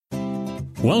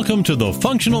Welcome to the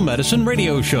Functional Medicine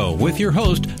Radio Show with your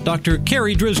host, Dr.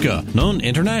 Carri Drzyzga, known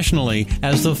internationally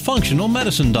as the Functional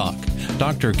Medicine Doc.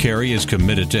 Dr. Carri is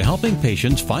committed to helping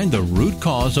patients find the root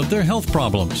cause of their health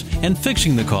problems and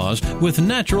fixing the cause with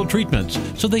natural treatments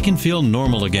so they can feel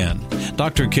normal again.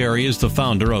 Dr. Carri is the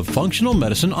founder of Functional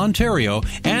Medicine Ontario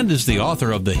and is the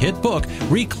author of the hit book,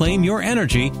 Reclaim Your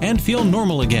Energy and Feel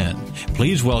Normal Again.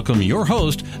 Please welcome your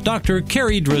host, Dr.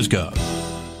 Carri Drzyzga.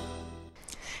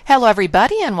 Hello,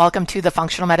 everybody, and welcome to the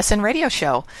Functional Medicine Radio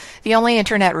Show, the only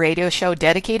internet radio show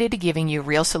dedicated to giving you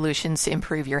real solutions to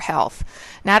improve your health.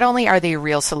 Not only are they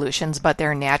real solutions, but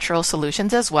they're natural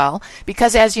solutions as well,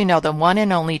 because as you know, the one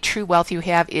and only true wealth you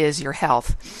have is your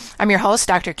health. I'm your host,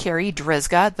 Dr. Carri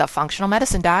Drzyzga, the Functional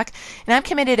Medicine Doc, and I'm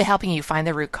committed to helping you find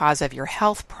the root cause of your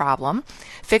health problem,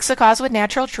 fix the cause with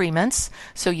natural treatments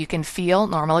so you can feel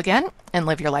normal again and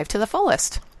live your life to the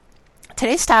fullest.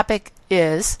 Today's topic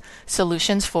is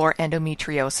solutions for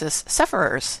endometriosis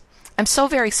sufferers. I'm so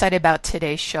very excited about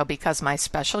today's show because my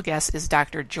special guest is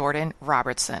Dr. Jordan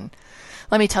Robertson.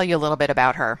 Let me tell you a little bit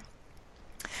about her.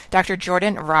 Dr.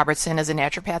 Jordan Robertson is a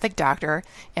naturopathic doctor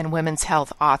and women's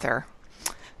health author.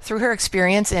 Through her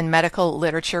experience in medical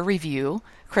literature review,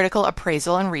 critical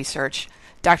appraisal, and research,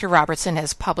 Dr. Robertson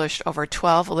has published over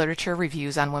 12 literature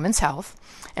reviews on women's health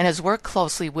and has worked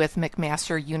closely with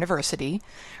McMaster University,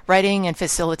 writing and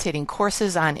facilitating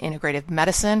courses on integrative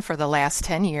medicine for the last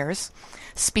 10 years,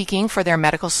 speaking for their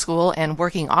medical school, and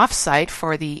working off-site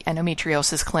for the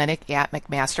Endometriosis Clinic at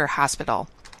McMaster Hospital.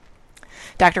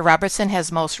 Dr. Robertson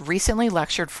has most recently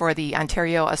lectured for the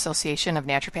Ontario Association of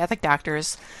Naturopathic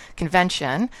Doctors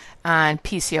Convention on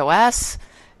PCOS,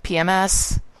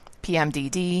 PMS,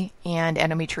 PMDD, and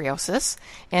endometriosis,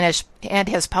 and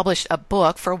has published a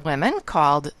book for women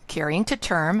called Carrying to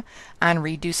Term on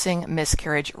Reducing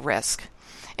Miscarriage Risk.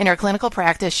 In her clinical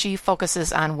practice, she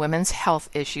focuses on women's health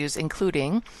issues,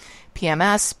 including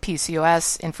PMS,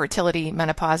 PCOS, infertility,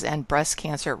 menopause, and breast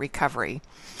cancer recovery.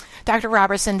 Dr.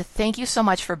 Robertson, thank you so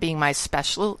much for being my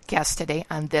special guest today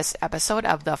on this episode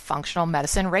of the Functional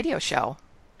Medicine Radio Show.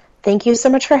 Thank you so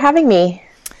much for having me.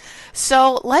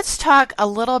 So let's talk a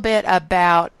little bit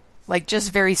about,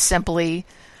 just very simply,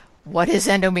 what is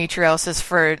endometriosis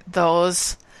for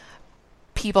those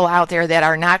people out there that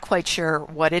are not quite sure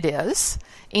what it is.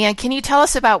 And can you tell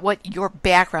us about what your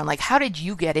background, how did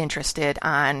you get interested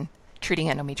on treating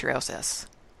endometriosis?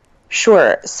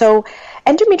 Sure. So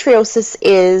endometriosis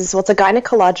is, it's a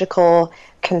gynecological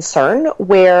concern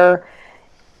where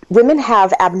women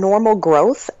have abnormal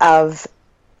growth of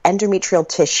endometrial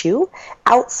tissue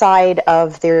outside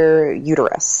of their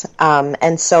uterus.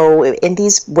 And so in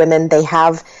these women, they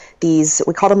have these,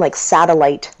 we call them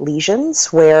satellite lesions,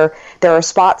 where there are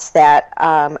spots that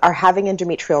are having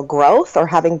endometrial growth or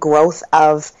having growth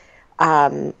of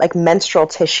menstrual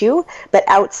tissue, but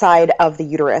outside of the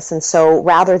uterus. And so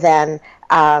rather than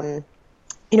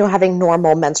having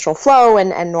normal menstrual flow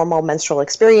and normal menstrual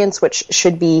experience, which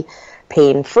should be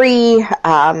pain-free,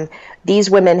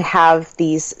 these women have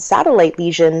these satellite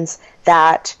lesions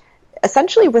that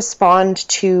essentially respond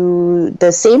to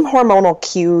the same hormonal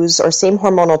cues or same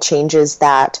hormonal changes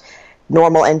that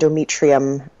normal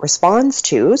endometrium responds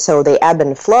to. So they ebb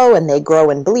and flow and they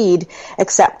grow and bleed,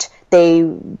 except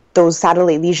those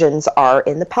satellite lesions are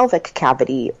in the pelvic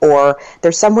cavity, or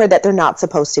they're somewhere that they're not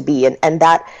supposed to be. And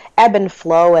that ebb and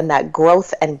flow and that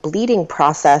growth and bleeding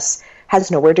process has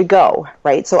nowhere to go,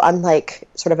 right? So unlike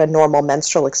sort of a normal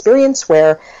menstrual experience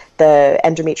where the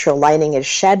endometrial lining is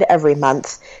shed every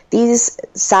month, these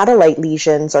satellite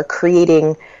lesions are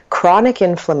creating chronic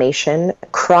inflammation,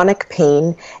 chronic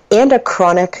pain, and a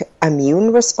chronic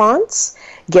immune response,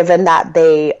 given that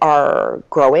they are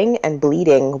growing and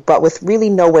bleeding, but with really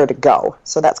nowhere to go.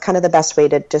 So that's kind of the best way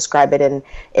to describe it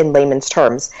in layman's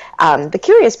terms. The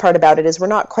curious part about it is we're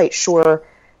not quite sure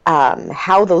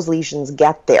how those lesions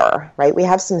get there, right? We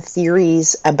have some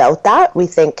theories about that. We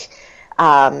think,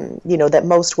 that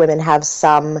most women have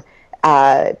some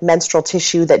menstrual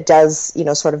tissue that does,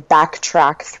 sort of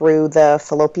backtrack through the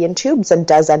fallopian tubes and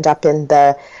does end up in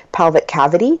the pelvic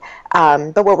cavity.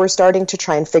 But what we're starting to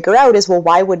try and figure out is,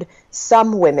 why would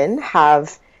some women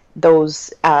have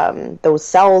those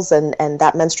cells and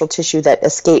that menstrual tissue that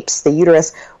escapes the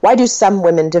uterus? Why do some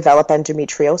women develop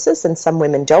endometriosis and some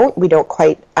women don't? We don't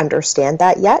quite understand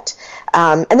that yet.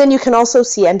 And then you can also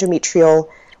see endometrial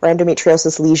or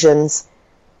endometriosis lesions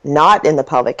not in the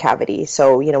pelvic cavity.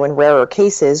 So, in rarer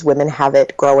cases, women have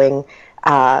it growing,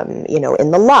 in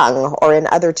the lung or in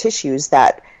other tissues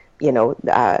that,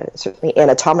 certainly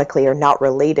anatomically are not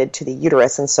related to the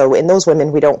uterus. And so in those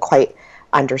women, we don't quite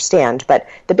understand. But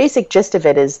the basic gist of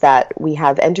it is that we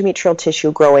have endometrial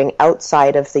tissue growing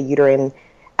outside of the uterine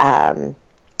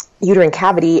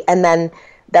cavity, and then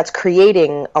that's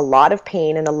creating a lot of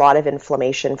pain and a lot of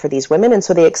inflammation for these women. And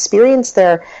so they experience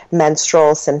their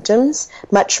menstrual symptoms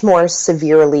much more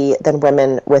severely than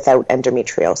women without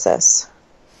endometriosis.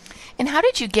 And how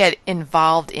did you get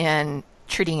involved in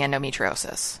treating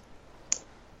endometriosis?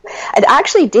 It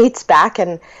actually dates back,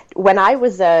 and when I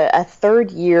was a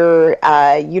third-year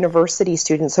university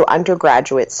student, so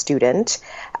undergraduate student,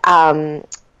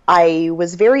 I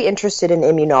was very interested in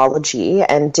immunology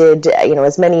and did,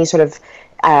 as many sort of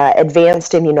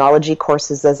advanced immunology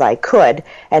courses as I could.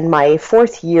 And my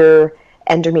fourth year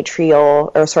immunology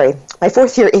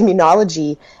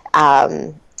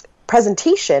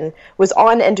presentation was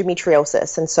on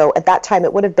endometriosis. And so at that time,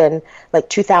 it would have been like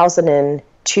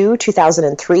 2002,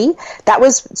 2003. That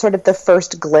was sort of the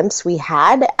first glimpse we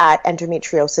had at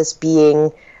endometriosis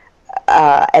being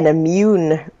an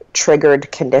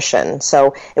immune-triggered condition.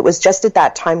 So it was just at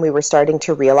that time we were starting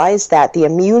to realize that the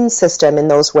immune system in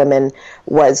those women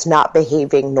was not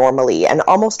behaving normally, and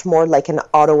almost more like an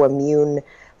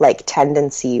autoimmune-like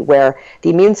tendency, where the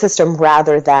immune system,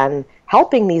 rather than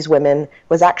helping these women,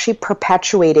 was actually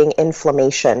perpetuating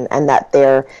inflammation, and that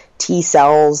their T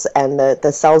cells and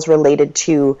the cells related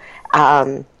to,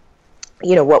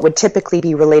 what would typically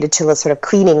be related to sort of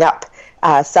cleaning up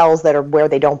cells that are where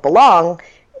they don't belong,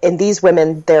 in these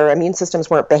women, their immune systems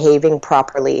weren't behaving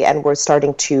properly and were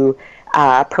starting to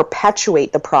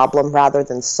perpetuate the problem rather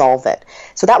than solve it.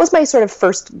 So that was my sort of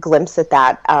first glimpse at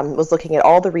that, was looking at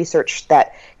all the research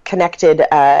that connected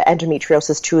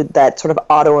endometriosis to that sort of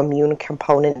autoimmune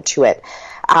component to it.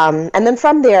 And then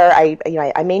from there,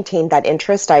 I maintained that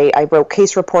interest. I wrote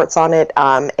case reports on it,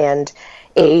 and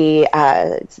a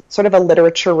sort of a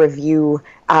literature review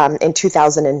in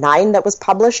 2009 that was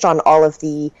published on all of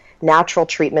the natural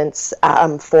treatments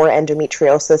for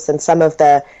endometriosis and some of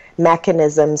the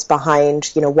mechanisms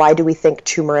behind, why do we think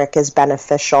turmeric is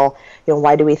beneficial?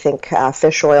 Why do we think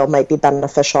fish oil might be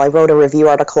beneficial? I wrote a review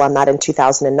article on that in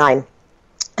 2009,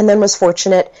 and then was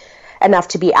fortunate enough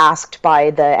to be asked by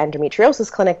the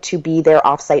Endometriosis Clinic to be their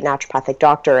off-site naturopathic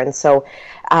doctor. And so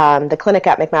the clinic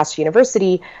at McMaster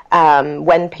University,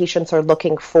 when patients are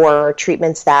looking for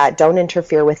treatments that don't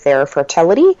interfere with their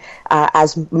fertility,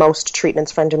 as most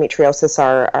treatments for endometriosis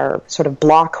are sort of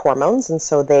block hormones, and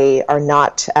so they are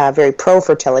not very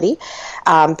pro-fertility,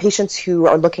 patients who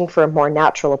are looking for a more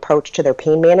natural approach to their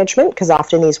pain management, because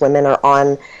often these women are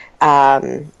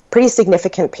on pretty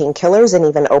significant painkillers and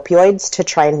even opioids to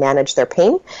try and manage their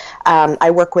pain.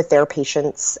 I work with their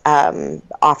patients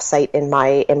off-site in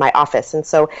my office, and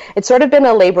so it's sort of been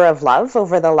a labor of love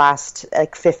over the last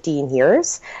 15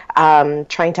 years,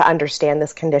 trying to understand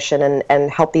this condition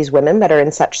and help these women that are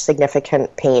in such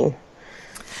significant pain.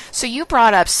 So you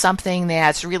brought up something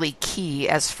that's really key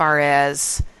as far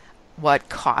as what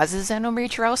causes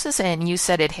endometriosis, and you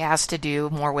said it has to do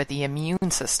more with the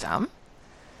immune system,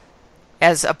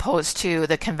 as opposed to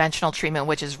the conventional treatment,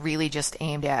 which is really just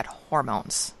aimed at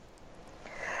hormones.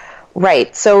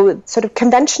 Right. So sort of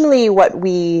conventionally what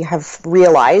we have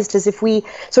realized is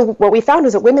what we found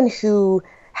is that women who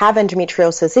have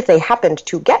endometriosis, if they happened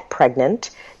to get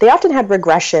pregnant, they often had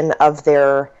regression of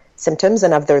their symptoms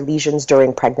and of their lesions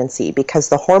during pregnancy, because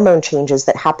the hormone changes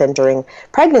that happen during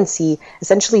pregnancy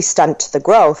essentially stunt the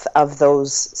growth of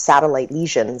those satellite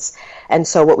lesions. And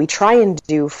so what we try and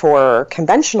do for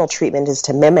conventional treatment is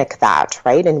to mimic that,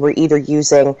 right? And we're either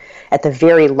using, at the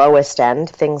very lowest end,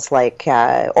 things like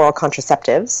oral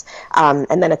contraceptives,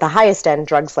 and then at the highest end,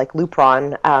 drugs like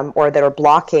Lupron, or that are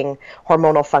blocking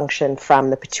hormonal function from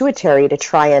the pituitary to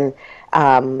try and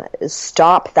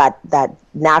stop that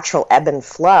natural ebb and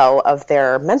flow of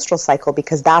their menstrual cycle,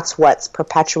 because that's what's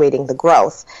perpetuating the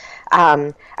growth.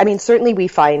 Certainly we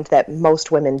find that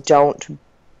most women don't,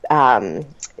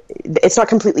 it's not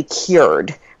completely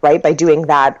cured, right, by doing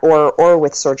that or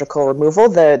with surgical removal.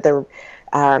 The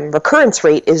recurrence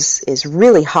rate is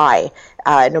really high,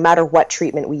 no matter what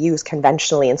treatment we use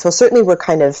conventionally. And so certainly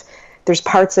there's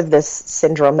parts of this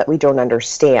syndrome that we don't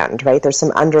understand, right? There's some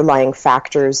underlying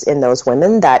factors in those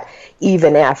women that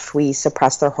even if we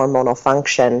suppress their hormonal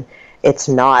function, it's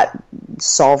not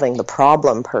solving the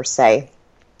problem per se.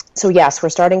 So yes, we're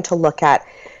starting to look at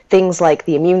things like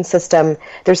the immune system.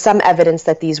 There's some evidence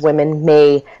that these women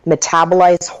may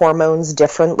metabolize hormones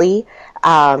differently,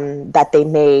 that they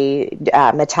may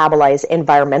metabolize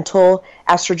environmental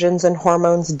estrogens and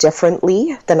hormones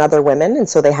differently than other women. And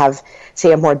so they have,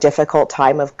 say, a more difficult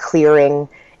time of clearing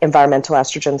environmental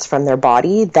estrogens from their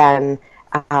body than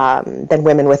than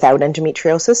women without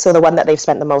endometriosis. So the one that they've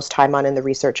spent the most time on in the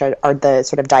research are the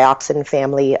sort of dioxin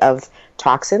family of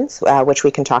toxins, which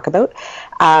we can talk about.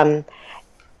 And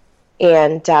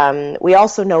we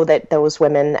also know that those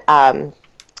women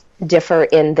differ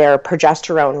in their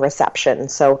progesterone reception.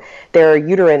 So their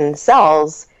uterine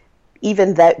cells,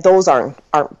 even that those aren't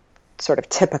sort of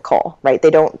typical, right? They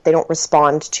don't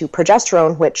respond to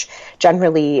progesterone, which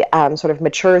generally sort of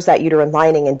matures that uterine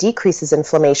lining and decreases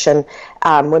inflammation.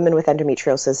 Women with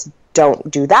endometriosis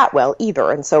don't do that well either.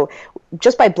 And so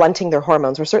just by blunting their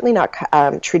hormones, we're certainly not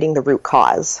treating the root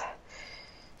cause.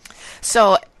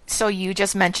 So you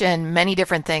just mentioned many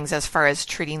different things as far as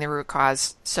treating the root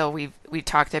cause. So we've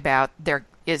talked about there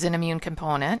is an immune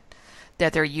component,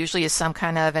 that there usually is some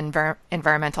kind of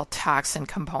environmental toxin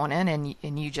component, and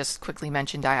you just quickly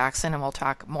mentioned dioxin, and we'll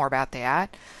talk more about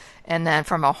that. And then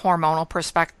from a hormonal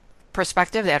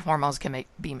perspective, that hormones can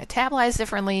be metabolized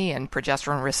differently, and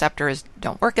progesterone receptors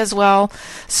don't work as well.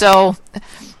 So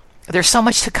there's so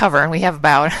much to cover, and we have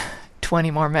about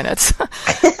 20 more minutes.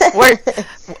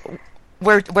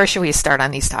 Where should we start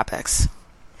on these topics?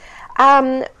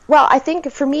 Well, I think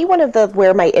for me,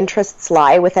 where my interests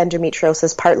lie with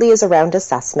endometriosis partly is around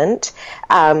assessment.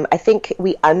 I think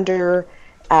we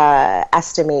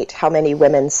underestimate how many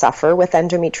women suffer with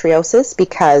endometriosis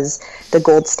because the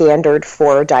gold standard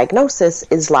for diagnosis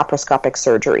is laparoscopic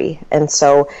surgery. And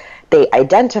so they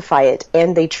identify it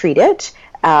and they treat it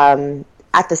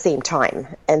at the same time.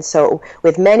 And so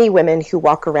with many women who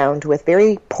walk around with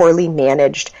very poorly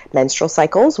managed menstrual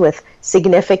cycles with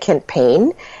significant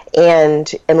pain, and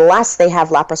unless they have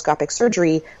laparoscopic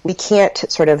surgery, we can't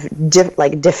sort of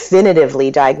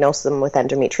definitively diagnose them with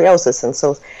endometriosis. And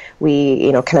so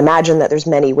we can imagine that there's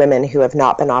many women who have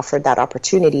not been offered that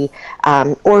opportunity,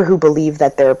 or who believe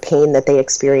that their pain that they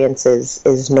experience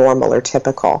is normal or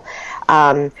typical.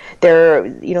 Some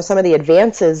of the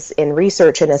advances in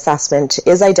research and assessment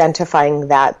is identifying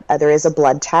that there is a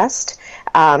blood test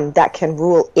that can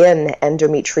rule in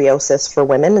endometriosis for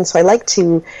women. And so I like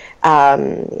to,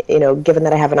 given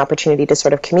that I have an opportunity to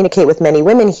sort of communicate with many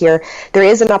women here, there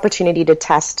is an opportunity to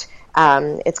test.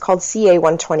 It's called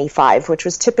CA125, which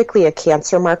was typically a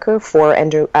cancer marker for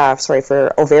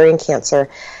ovarian cancer.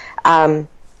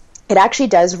 It actually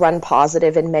does run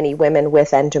positive in many women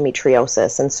with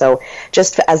endometriosis. And so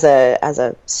just as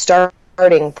a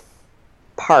starting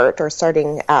part or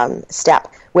starting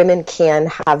step, women can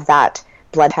have that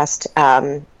blood test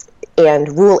and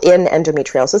rule in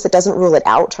endometriosis. It doesn't rule it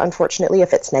out, unfortunately,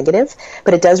 if it's negative,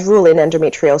 but it does rule in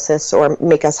endometriosis or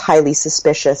make us highly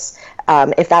suspicious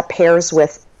if that pairs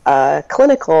with a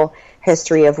clinical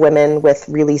history of women with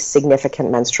really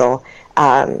significant menstrual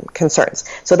concerns.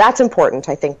 So that's important,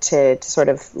 I think, to sort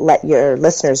of let your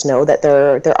listeners know that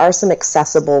there are some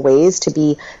accessible ways to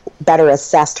be better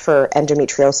assessed for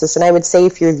endometriosis. And I would say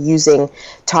if you're using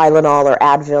Tylenol or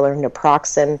Advil or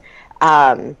naproxen,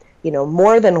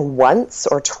 more than once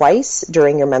or twice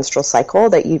during your menstrual cycle,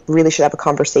 that you really should have a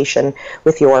conversation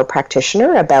with your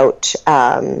practitioner about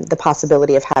the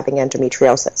possibility of having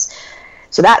endometriosis.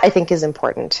 So that, I think, is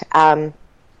important.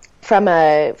 From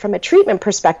a treatment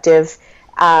perspective,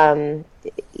 you're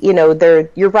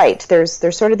right.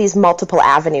 There's sort of these multiple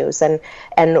avenues, and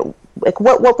like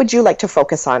what would you like to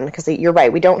focus on? Because you're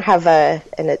right, we don't have and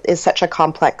it is such a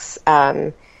complex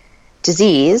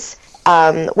disease.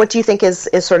 What do you think is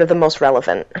sort of the most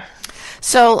relevant?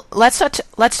 So let's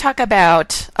talk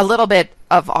about a little bit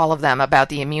of all of them, about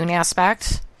the immune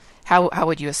aspect. How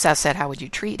would you assess it? How would you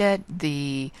treat it?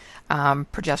 The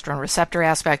progesterone receptor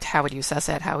aspect, how would you assess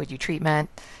it? How would you treatment?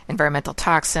 Environmental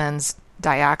toxins,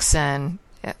 dioxin,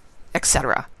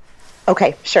 etc.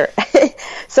 Okay, sure.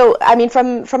 So, I mean,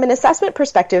 from an assessment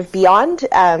perspective, beyond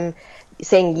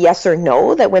saying yes or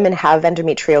no that women have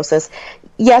endometriosis,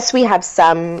 yes, we have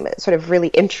some sort of really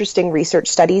interesting research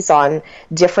studies on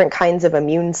different kinds of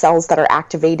immune cells that are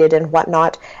activated and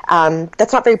whatnot.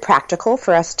 That's not very practical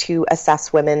for us to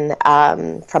assess women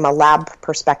from a lab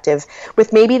perspective,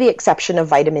 with maybe the exception of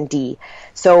vitamin D.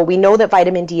 So we know that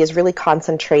vitamin D is really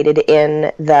concentrated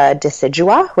in the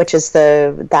decidua, which is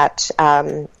that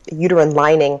uterine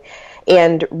lining,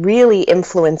 and really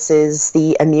influences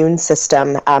the immune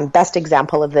system. Best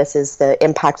example of this is the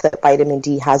impact that vitamin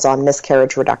D has on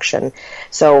miscarriage reduction.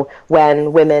 So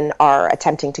when women are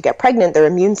attempting to get pregnant, their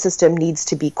immune system needs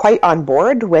to be quite on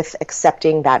board with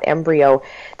accepting that embryo.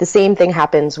 The same thing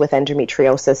happens with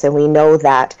endometriosis, and we know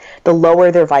that the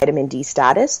lower their vitamin D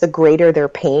status, the greater their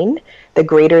pain, the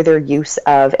greater their use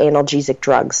of analgesic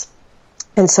drugs.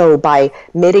 And so by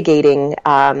mitigating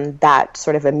that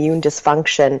sort of immune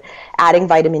dysfunction, adding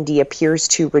vitamin D appears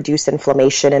to reduce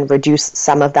inflammation and reduce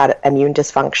some of that immune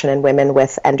dysfunction in women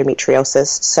with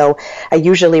endometriosis. So I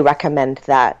usually recommend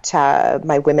that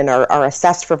my women are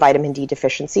assessed for vitamin D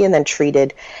deficiency and then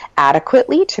treated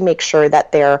adequately to make sure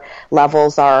that their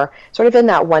levels are sort of in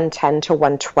that 110 to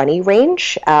 120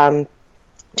 range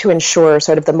to ensure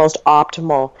sort of the most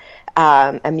optimal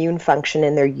immune function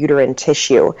in their uterine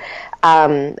tissue.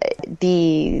 So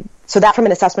that from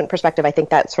an assessment perspective, I think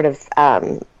that sort of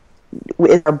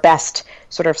is our best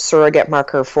sort of surrogate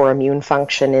marker for immune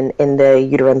function in the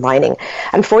uterine lining.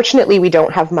 Unfortunately, we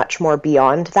don't have much more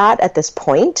beyond that at this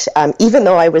point. Even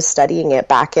though I was studying it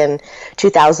back in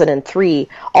 2003,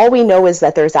 all we know is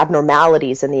that there's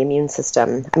abnormalities in the immune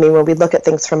system. I mean, when we look at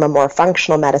things from a more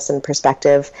functional medicine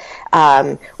perspective,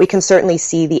 we can certainly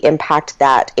see the impact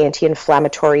that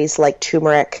anti-inflammatories like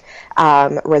turmeric,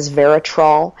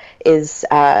 resveratrol is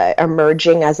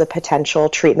emerging as a potential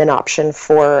treatment option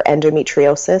for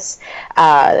endometriosis.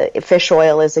 Fish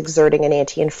oil is exerting an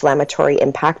anti-inflammatory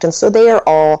impact, and so they are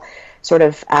all sort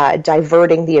of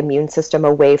diverting the immune system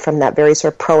away from that very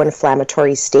sort of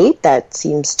pro-inflammatory state that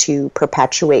seems to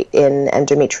perpetuate in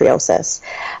endometriosis.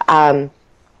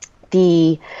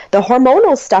 The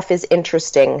hormonal stuff is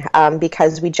interesting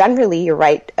because we generally, you're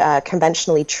right,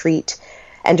 conventionally treat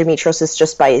endometriosis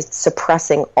just by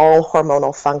suppressing all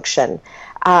hormonal function,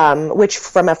 which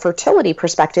from a fertility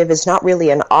perspective is not really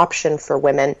an option for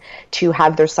women to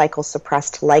have their cycle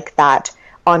suppressed like that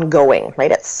ongoing,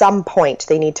 right? At some point,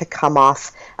 they need to come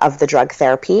off of the drug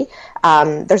therapy.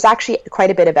 There's actually quite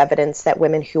a bit of evidence that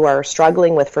women who are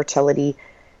struggling with fertility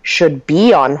should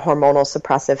be on hormonal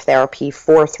suppressive therapy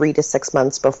for 3 to 6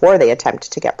 months before they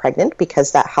attempt to get pregnant,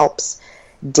 because that helps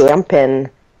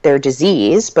dampen their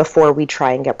disease before we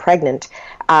try and get pregnant.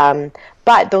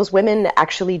 But those women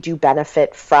actually do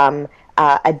benefit from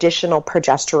additional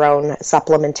progesterone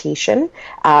supplementation,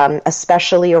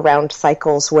 especially around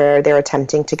cycles where they're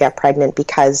attempting to get pregnant,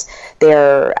 because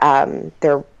their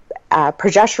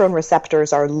progesterone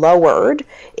receptors are lowered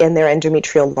in their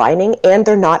endometrial lining, and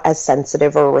they're not as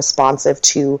sensitive or responsive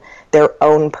to their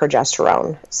own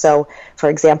progesterone. So, for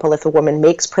example, if a woman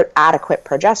makes adequate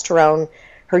progesterone,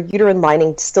 her uterine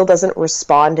lining still doesn't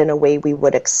respond in a way we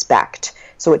would expect.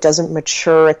 So it doesn't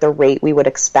mature at the rate we would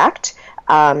expect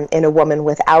in a woman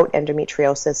without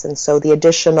endometriosis. And so the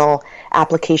additional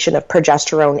application of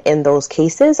progesterone in those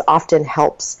cases often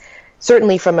helps,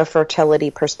 certainly from a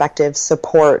fertility perspective,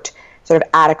 support sort of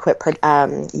adequate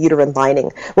uterine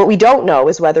lining. What we don't know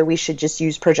is whether we should just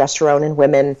use progesterone in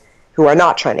women who are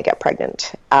not trying to get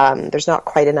pregnant. There's not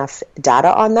quite enough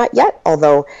data on that yet,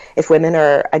 although if women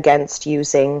are against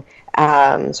using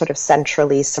sort of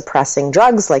centrally suppressing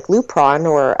drugs like Lupron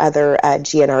or other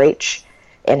GnRH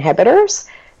inhibitors,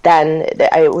 then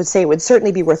I would say it would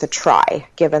certainly be worth a try,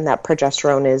 given that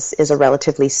progesterone is a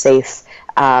relatively safe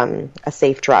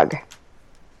drug.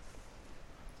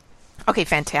 Okay,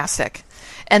 fantastic.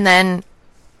 And then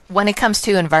when it comes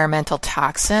to environmental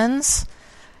toxins,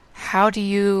 how do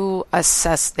you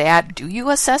assess that? Do you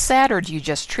assess that, or do you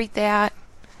just treat that?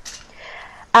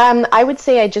 I would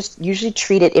say I just usually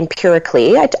treat it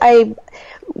empirically.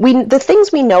 The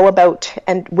things we know about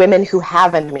women who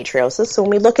have endometriosis, so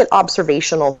when we look at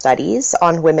observational studies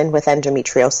on women with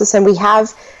endometriosis, and we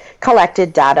have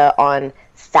collected data on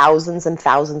thousands and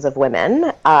thousands of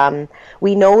women,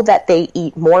 we know that they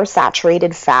eat more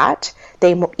saturated fat,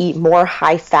 they eat more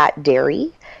high-fat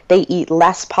dairy, they eat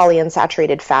less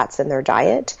polyunsaturated fats in their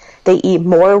diet, they eat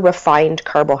more refined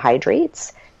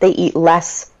carbohydrates, they eat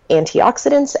less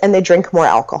antioxidants, and they drink more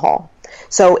alcohol.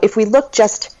 So if we look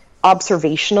just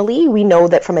observationally, we know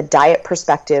that from a diet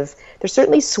perspective, they're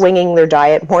certainly swinging their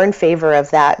diet more in favor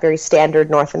of that very standard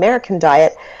North American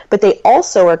diet, but they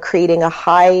also are creating a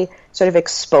high sort of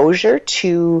exposure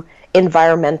to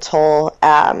environmental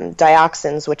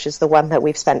dioxins, which is the one that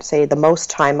we've spent, say, the most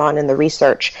time on in the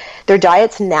research. Their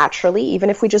diets naturally, even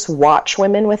if we just watch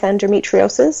women with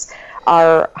endometriosis,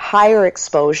 are higher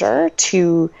exposure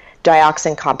to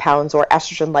dioxin compounds or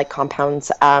estrogen-like compounds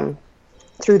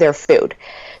through their food.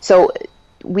 So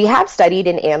we have studied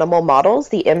in animal models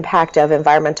the impact of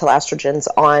environmental estrogens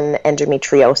on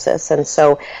endometriosis. And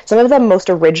so some of the most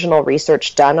original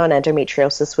research done on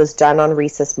endometriosis was done on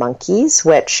rhesus monkeys,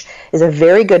 which is a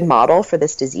very good model for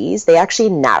this disease. They actually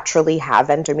naturally have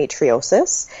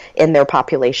endometriosis in their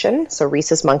population. So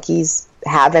rhesus monkeys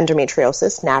have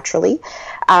endometriosis naturally.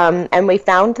 And we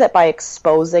found that by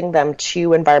exposing them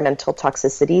to environmental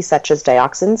toxicity, such as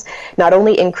dioxins, not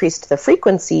only increased the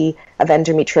frequency of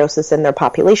endometriosis in their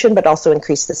population, but also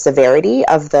increased the severity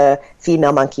of the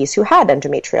female monkeys who had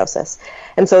endometriosis.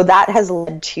 And so that has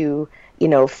led to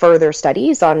further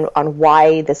studies on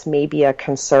why this may be a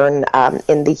concern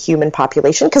in the human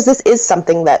population, because this is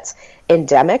something that's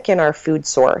endemic in our food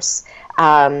source.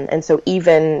 And so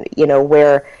even,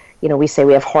 where, we say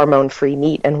we have hormone-free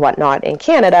meat and whatnot in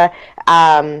Canada,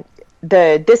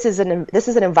 this is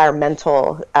an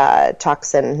environmental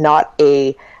toxin, not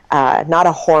a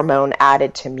hormone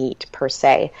added to meat per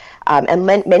se. And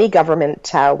many government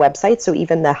websites, so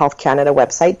even the Health Canada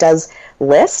website, does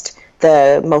list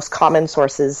the most common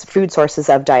food sources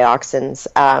of dioxins.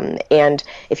 And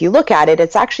if you look at it,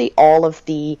 it's actually all of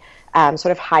the sort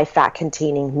of high fat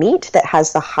containing meat that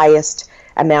has the highest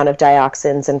amount of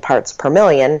dioxins in parts per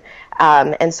million.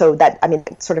 And so that,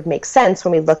 it sort of makes sense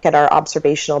when we look at our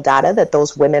observational data that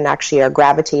those women actually are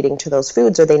gravitating to those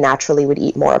foods, or they naturally would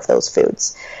eat more of those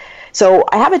foods. So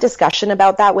I have a discussion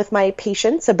about that with my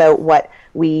patients, about what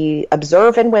we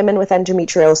observe in women with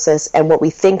endometriosis and what we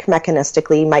think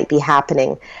mechanistically might be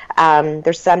happening.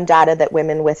 There's some data that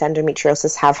women with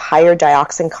endometriosis have higher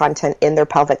dioxin content in their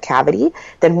pelvic cavity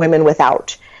than women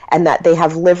without, and that they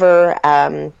have liver,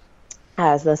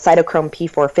 as the cytochrome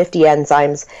P450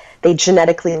 enzymes, they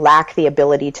genetically lack the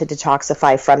ability to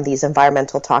detoxify from these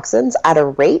environmental toxins at a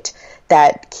rate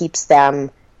that keeps them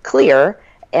clear,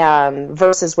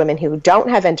 versus women who don't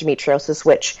have endometriosis,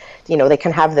 which, they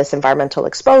can have this environmental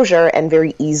exposure and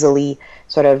very easily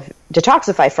sort of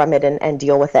detoxify from it and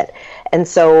deal with it. And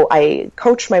so I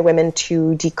coach my women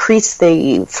to decrease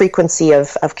the frequency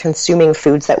of consuming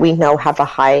foods that we know have a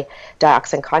high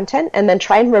dioxin content, and then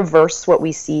try and reverse what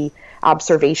we see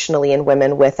observationally in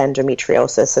women with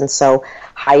endometriosis. And so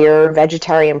higher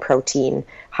vegetarian protein,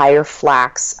 higher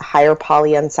flax, higher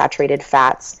polyunsaturated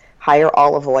fats, higher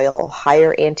olive oil,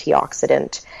 higher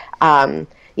antioxidant.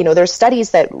 There's studies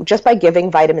that just by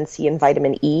giving vitamin C and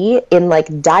vitamin E in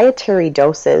dietary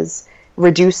doses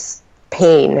reduce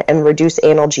pain and reduce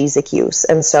analgesic use.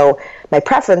 And so my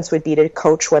preference would be to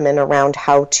coach women around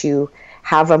how to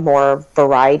have a more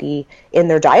variety in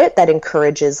their diet that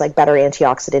encourages better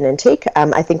antioxidant intake.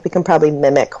 I think we can probably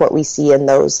mimic what we see in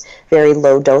those very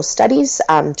low dose studies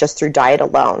just through diet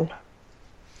alone.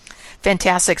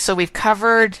 Fantastic. So we've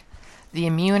covered the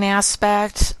immune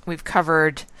aspect, we've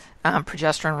covered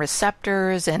progesterone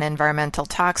receptors and environmental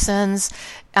toxins.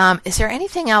 Is there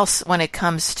anything else when it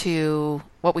comes to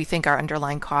what we think are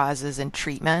underlying causes and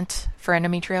treatment for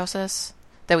endometriosis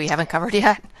that we haven't covered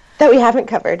yet? That we haven't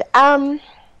covered? I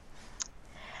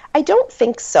don't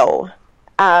think so.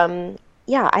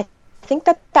 I think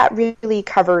that really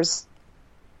covers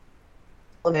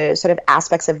the sort of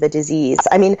aspects of the disease.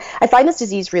 I find this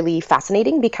disease really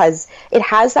fascinating because it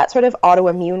has that sort of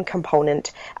autoimmune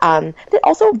component that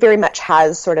also very much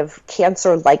has sort of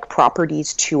cancer-like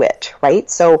properties to it, right?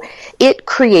 So it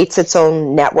creates its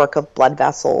own network of blood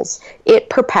vessels. It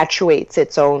perpetuates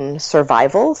its own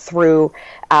survival through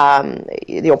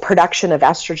production of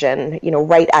estrogen,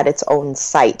 right at its own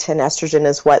site. And estrogen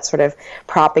is what sort of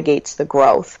propagates the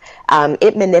growth.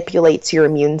 It manipulates your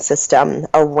immune system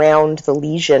around the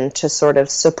lesion to sort of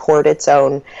support its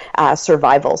own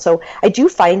survival. So I do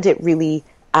find it really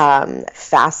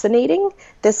fascinating,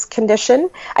 this condition.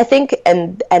 I think,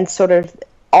 and sort of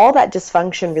all that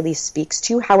dysfunction really speaks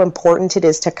to how important it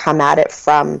is to come at it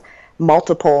from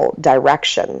multiple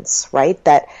directions, right?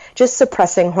 That just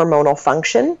suppressing hormonal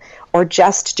function or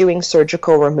just doing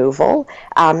surgical removal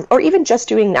or even just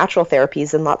doing natural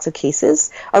therapies in lots of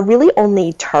cases are really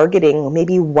only targeting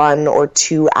maybe one or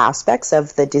two aspects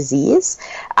of the disease.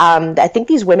 I think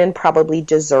these women probably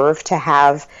deserve to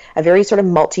have a very sort of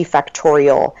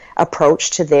multifactorial approach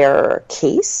to their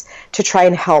case to try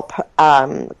and help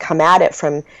come at it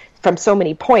from so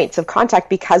many points of contact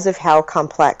because of how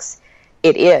complex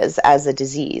it is as a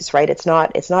disease, right? It's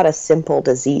not a simple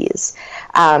disease.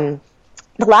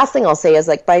 The last thing I'll say is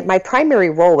my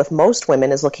primary role with most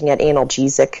women is looking at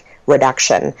analgesic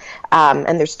reduction.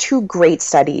 And there's two great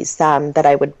studies that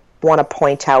I would want to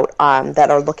point out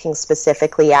that are looking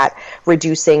specifically at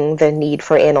reducing the need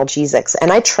for analgesics.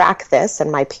 And I track this in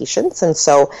my patients. And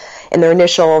so in their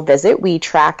initial visit, we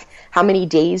track how many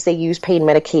days they use pain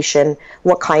medication,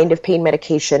 what kind of pain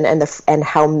medication, and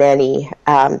how many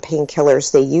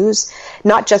painkillers they use,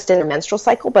 not just in a menstrual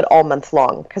cycle, but all month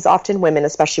long. Because often women,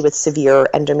 especially with severe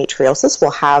endometriosis,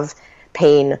 will have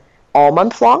pain all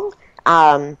month long.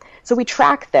 So we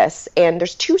track this, and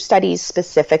there's two studies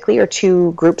specifically, or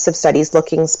two groups of studies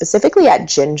looking specifically at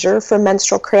ginger for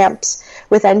menstrual cramps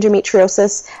with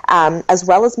endometriosis, as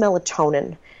well as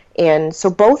melatonin. And so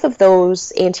both of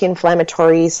those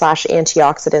anti-inflammatory /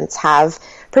 antioxidants have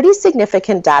pretty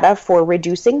significant data for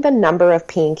reducing the number of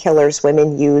painkillers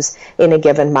women use in a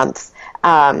given month.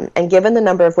 And given the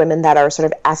number of women that are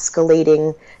sort of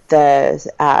escalating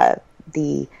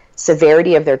the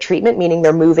severity of their treatment, meaning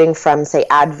they're moving from, say,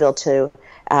 Advil to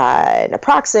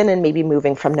naproxen, and maybe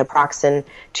moving from naproxen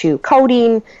to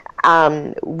codeine,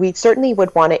 we certainly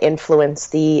would want to influence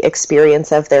the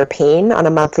experience of their pain on a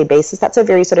monthly basis. That's a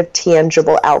very sort of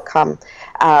tangible outcome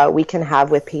we can have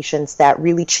with patients that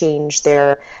really change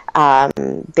their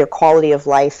quality of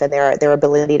life and their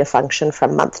ability to function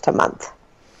from month to month.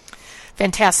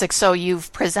 Fantastic. So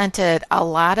you've presented a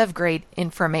lot of great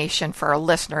information for our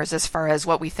listeners as far as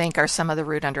what we think are some of the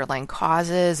root underlying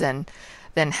causes, and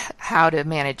then how to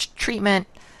manage treatment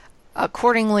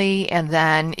accordingly. And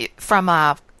then from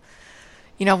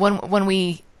when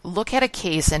we look at a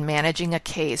case and managing a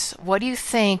case, what do you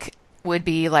think would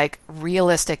be like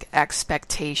realistic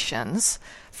expectations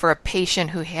for a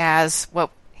patient who has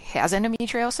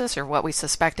endometriosis, or what we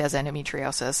suspect as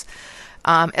endometriosis,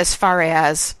 as far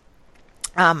as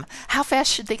how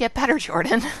fast should they get better,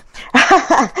 Jordan?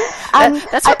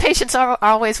 That's what patients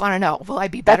always want to know. Will I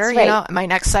be better, right, my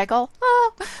next cycle?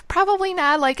 Oh, probably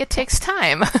not. Like, it takes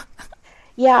time.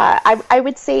 Yeah, I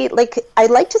would say, I'd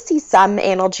like to see some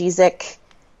analgesic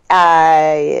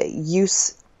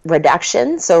use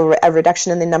reduction, so a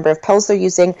reduction in the number of pills they're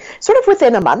using sort of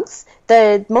within a month.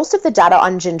 Most of the data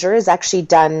on ginger is actually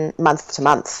done month to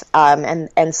month,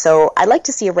 and so I'd like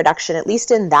to see a reduction, at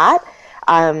least in that.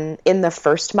 In the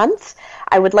first month,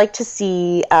 I would like to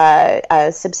see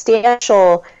a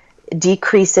substantial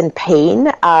decrease in pain,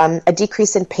 a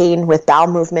decrease in pain with bowel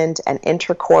movement and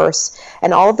intercourse,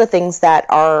 and all of the things that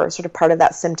are sort of part of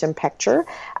that symptom picture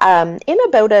in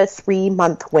about a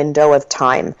 3-month window of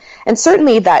time. And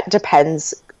certainly that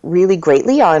depends really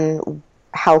greatly on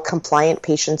how compliant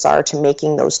patients are to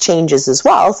making those changes as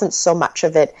well, since so much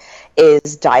of it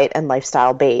is diet and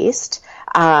lifestyle based.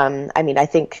 I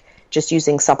think just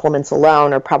using supplements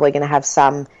alone are probably going to have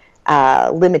some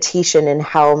limitation in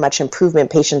how much improvement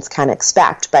patients can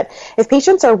expect. But if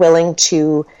patients are willing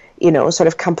to, sort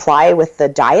of comply with the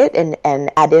diet and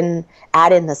add in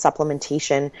the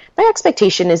supplementation, my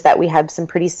expectation is that we have some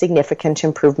pretty significant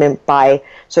improvement by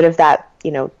sort of that,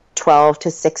 12 to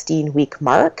 16 week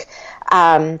mark.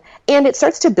 And it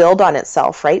starts to build on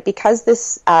itself, right? Because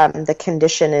the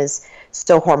condition is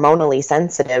so hormonally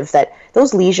sensitive, that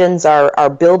those lesions are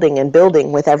building and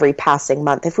building with every passing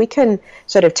month. If we can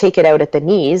sort of take it out at the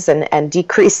knees and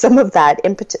decrease some of that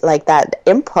input, that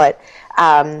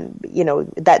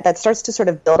starts to sort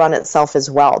of build on itself as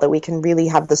well, that we can really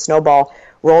have the snowball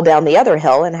roll down the other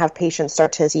hill and have patients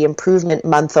start to see improvement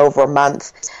month over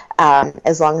month,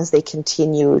 as long as they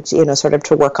continue, sort of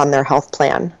to work on their health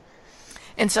plan.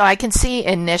 And so I can see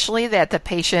initially that the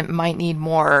patient might need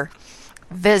more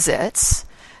visits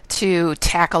to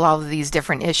tackle all of these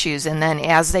different issues, and then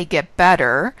as they get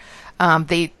better,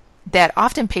 that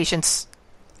often patients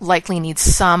likely need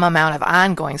some amount of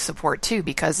ongoing support too,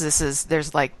 because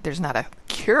there's not a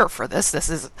cure for this. This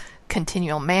is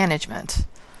continual management.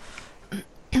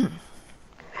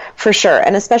 For sure.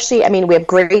 And especially, we have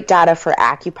great data for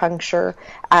acupuncture.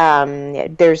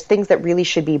 There's things that really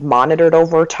should be monitored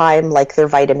over time, like their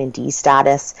vitamin D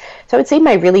status. So I would say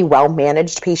my really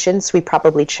well-managed patients, we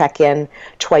probably check in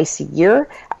twice a year.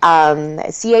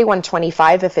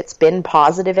 CA-125, if it's been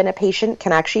positive in a patient,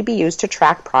 can actually be used to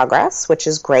track progress, which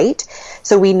is great.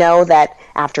 So we know that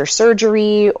after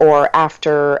surgery or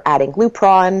after adding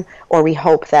Lupron, or we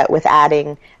hope that with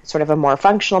adding sort of a more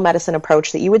functional medicine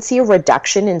approach, that you would see a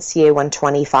reduction in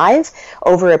CA-125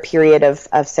 over a period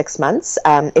of 6 months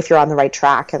if you're on the right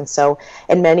track. And so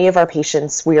in many of our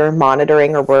patients, we are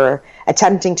monitoring, or we're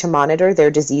attempting to monitor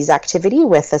their disease activity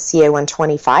with a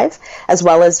CA-125, as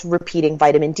well as repeating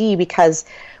vitamin D, because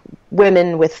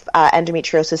women with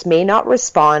endometriosis may not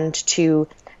respond to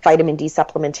vitamin D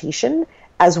supplementation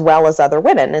as well as other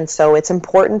women. And so it's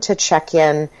important to check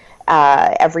in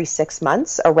every 6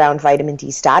 months around vitamin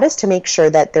D status to make sure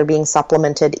that they're being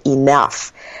supplemented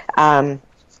enough.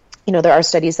 There are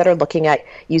studies that are looking at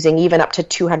using even up to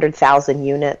 200,000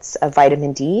 units of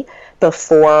vitamin D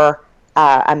before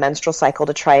a menstrual cycle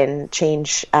to try and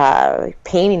change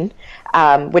pain,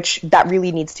 which that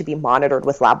really needs to be monitored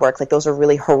with lab work. Like, those are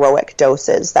really heroic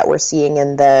doses that we're seeing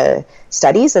in the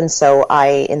studies. And so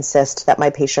I insist that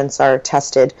my patients are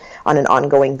tested on an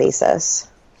ongoing basis.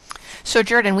 So,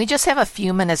 Jordan, we just have a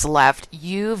few minutes left.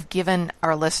 You've given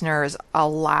our listeners a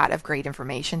lot of great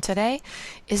information today.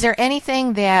 Is there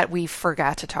anything that we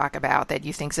forgot to talk about that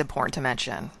you think is important to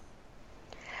mention?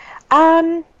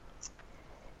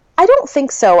 I don't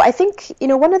think so. I think,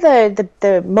 one of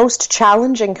the most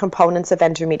challenging components of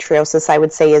endometriosis, I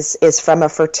would say, is from a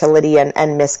fertility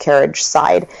and miscarriage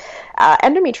side.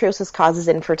 Endometriosis causes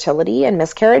infertility and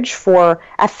miscarriage for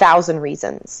 1,000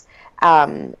 reasons.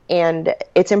 And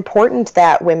it's important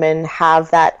that women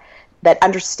have that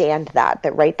understand that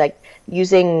right, like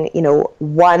using,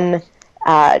 one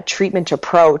treatment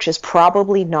approach is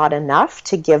probably not enough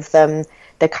to give them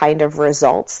the kind of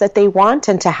results that they want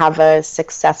and to have a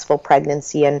successful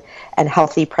pregnancy and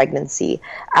healthy pregnancy.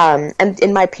 And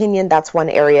in my opinion, that's one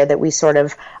area that we sort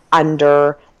of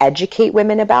under-educate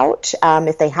women about.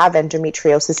 If they have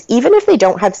endometriosis, even if they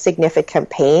don't have significant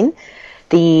pain,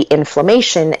 the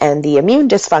inflammation and the immune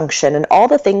dysfunction and all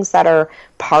the things that are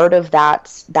part of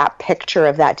that picture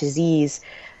of that disease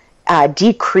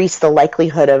decrease the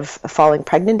likelihood of falling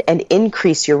pregnant and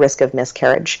increase your risk of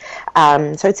miscarriage.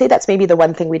 So I'd say that's maybe the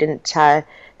one thing we didn't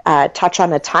touch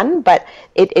on a ton, but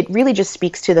it really just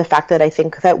speaks to the fact that I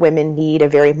think that women need a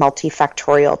very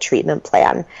multifactorial treatment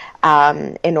plan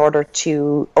in order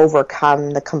to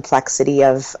overcome the complexity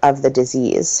of the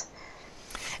disease.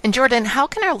 And Jordan, how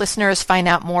can our listeners find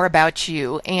out more about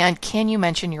you, and can you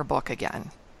mention your book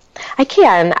again? I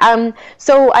can.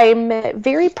 So I'm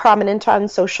very prominent on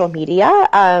social media.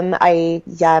 I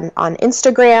am on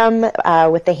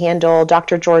Instagram with the handle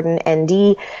Dr. Jordan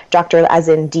ND, Dr. as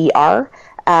in DR,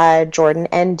 Jordan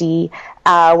ND.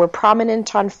 We're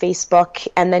prominent on Facebook.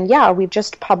 And then, I've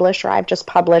just published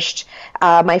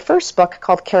my first book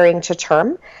called Carrying to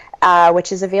Term,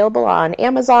 which is available on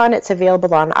Amazon. It's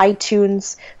available on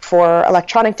iTunes for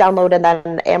electronic download and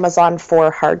then Amazon for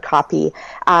hard copy.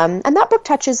 And that book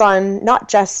touches on not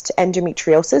just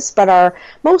endometriosis, but our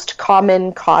most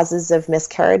common causes of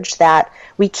miscarriage that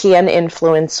we can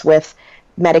influence with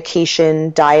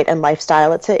medication, diet, and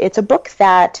lifestyle. It's a book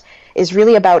that is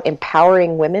really about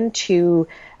empowering women to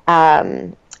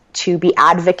be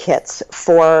advocates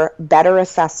for better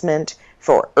assessment,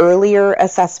 for earlier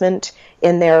assessment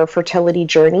in their fertility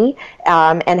journey,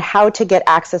 and how to get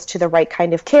access to the right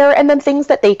kind of care, and then things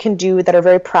that they can do that are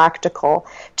very practical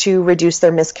to reduce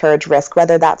their miscarriage risk,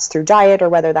 whether that's through diet or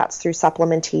whether that's through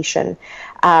supplementation.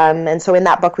 And so in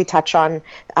that book, we touch on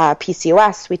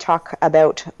PCOS. We talk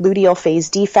about luteal phase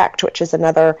defect, which is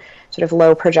another sort of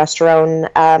low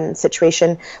progesterone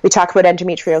situation. We talk about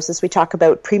endometriosis. We talk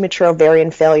about premature ovarian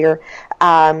failure,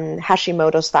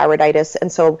 Hashimoto's thyroiditis,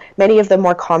 and so many of the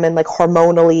more common, like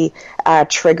hormonally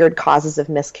triggered causes of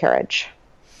miscarriage.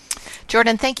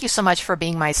 Jordan, thank you so much for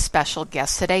being my special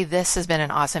guest today. This has been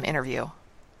an awesome interview.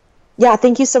 Yeah,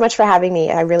 thank you so much for having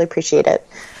me. I really appreciate it.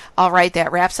 All right,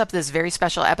 that wraps up this very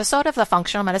special episode of the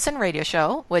Functional Medicine Radio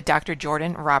Show with Dr.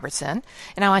 Jordan Robertson.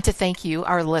 And I want to thank you,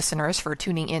 our listeners, for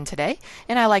tuning in today.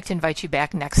 And I'd like to invite you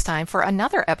back next time for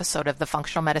another episode of the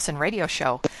Functional Medicine Radio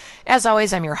Show. As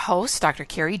always, I'm your host, Dr.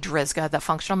 Carri Drizga, the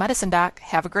Functional Medicine Doc.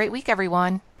 Have a great week,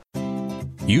 everyone.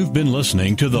 You've been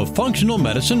listening to the Functional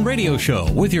Medicine Radio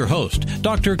Show with your host,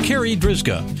 Dr. Carri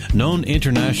Drizga, known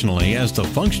internationally as the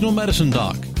Functional Medicine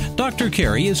Doc. Dr.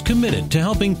 Carri is committed to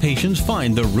helping patients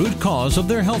find the root cause of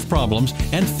their health problems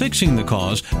and fixing the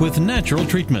cause with natural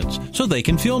treatments so they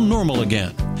can feel normal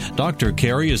again. Dr.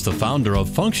 Carri is the founder of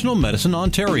Functional Medicine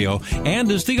Ontario and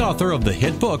is the author of the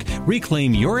hit book,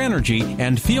 Reclaim Your Energy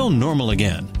and Feel Normal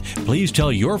Again. Please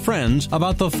tell your friends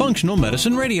about the Functional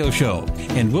Medicine Radio Show,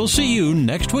 and we'll see you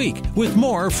next week with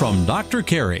more from Dr.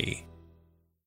 Carri.